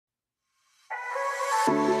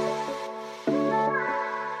Hey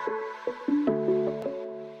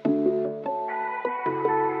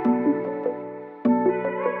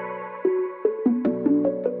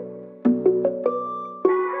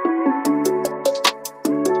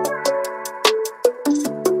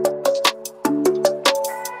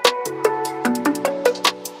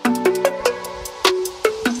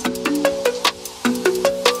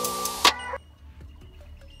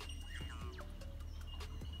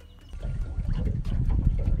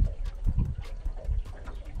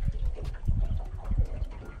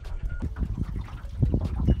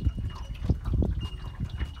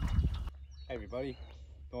everybody,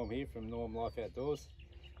 Norm here from Norm Life Outdoors.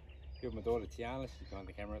 Here with my daughter Tiana, she's behind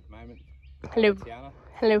the camera at the moment. Hello. Tiana.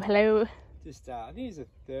 Hello. Just, I think it's the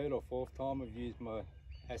third or fourth time I've used my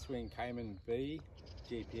Aswing Cayman B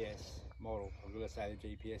GPS model. I'm going to say the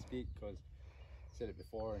GPS bit because I said it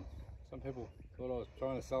before and some people thought I was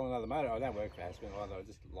trying to sell another motor. I don't work for Aswing either, I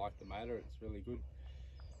just like the motor, it's really good.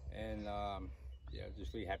 And yeah, I'm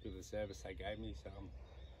just really happy with the service they gave me, so I'm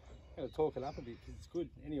going to talk it up a bit because it's good.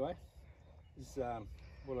 Anyway. This is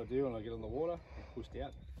what I do when I get on the water and pushed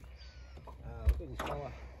out. I've got this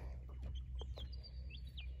fella.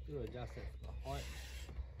 Do adjust it for the height.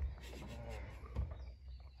 I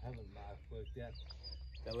haven't worked out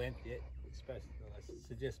the length yet. It's supposed to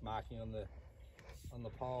suggest marking on the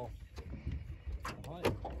pole. The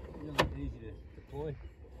height really easy to deploy.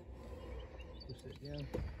 Push it down.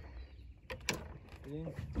 Put in.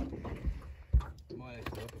 It might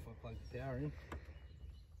actually help if I plug the power in.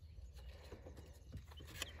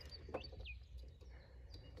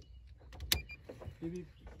 Beep.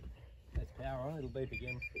 That's power on, it'll beep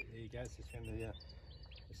again. There you go, suspend the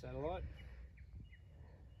satellite.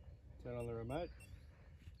 Turn on the remote.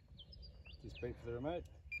 Just beep for the remote.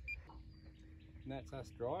 And that's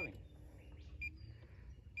us driving.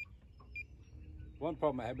 One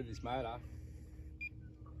problem I had with this motor,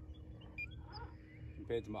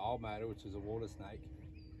 compared to my old motor, which was a water snake,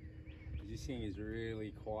 is this thing is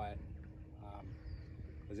really quiet. I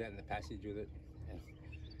was out in the passage with it and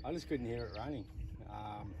I just couldn't hear it running.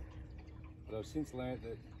 But I've since learnt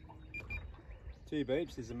that 2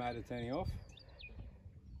 beeps is the motor turning off.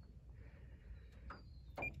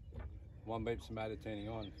 1 beep's the motor turning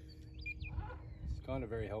on. It's kind of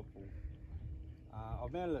very helpful.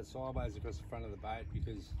 I've mounted it sideways across the front of the boat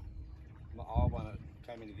because my old one, it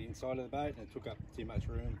came into the inside of the boat and it took up too much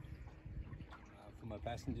room for my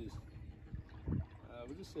passengers.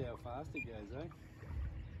 We'll just see how fast it goes, eh?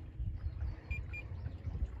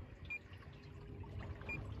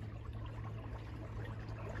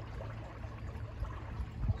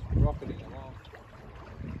 Rocketing along.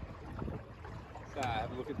 So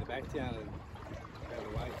have a look at the back down and go the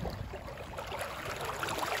way.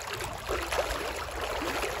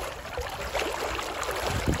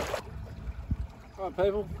 Alright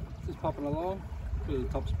people, just popping along, bit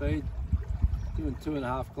of top speed, doing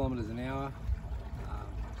 2.5 kilometres an hour.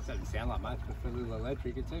 Doesn't sound like much, but for a little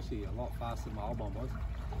electric, it's actually a lot faster than my old one was.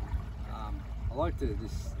 I like to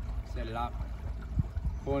just set it up,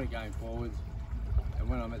 point it going forwards. And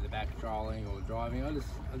when I'm at the back trolling or driving, I just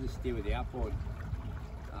steer with the outboard.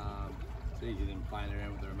 It's easier than playing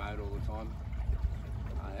around with the remote all the time.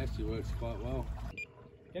 It actually works quite well.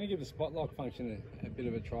 I'm going to give the spot lock function a bit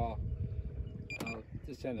of a trial. I'll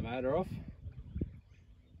just turn the motor off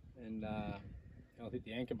and I'll hit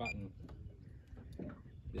the anchor button.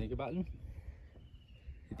 The anchor button?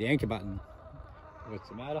 Hit the anchor button. What's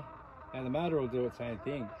the matter? Now the motor will do its own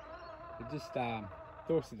thing. It just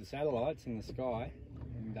talks to the satellites in the sky,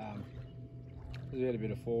 and as we had a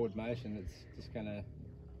bit of forward motion, it's just going to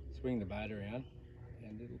swing the boat around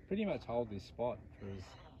and it'll pretty much hold this spot for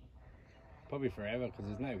probably forever because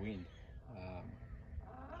there's no wind.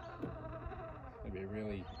 It'll be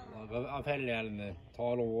really, I've had it out in the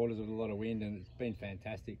tidal waters with a lot of wind and it's been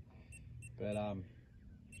fantastic. But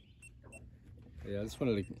yeah, I just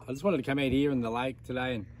wanted to come out here in the lake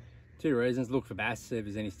today, and 2 reasons: look for bass, see if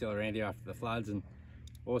there's any still around here after the floods, and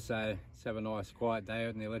also just have a nice quiet day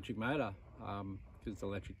out in the electric motor, because it's the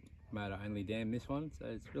electric motor only dam, this one, so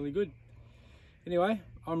it's really good. Anyway,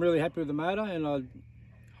 I'm really happy with the motor and I'd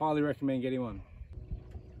highly recommend getting one.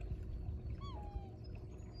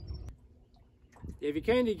 Yeah, if you're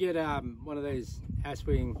keen to get one of these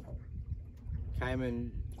Aswing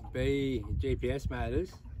Cayman B GPS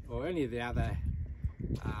motors, or any of the other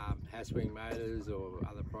Aswing motors or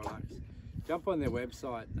other products, jump on their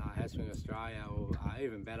website, Aswing Australia, or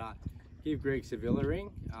even better, give Greg Sevilla a ring.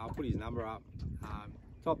 I'll put his number up.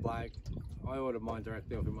 Top bloke. I ordered mine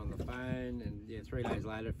directly off him on the phone, and yeah, 3 days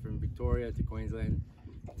later from Victoria to Queensland,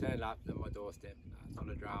 turned up at my doorstep. It's not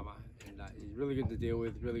a drama, and he's really really good to deal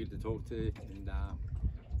with, really good to talk to, and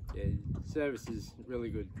yeah, service is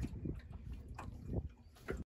really good.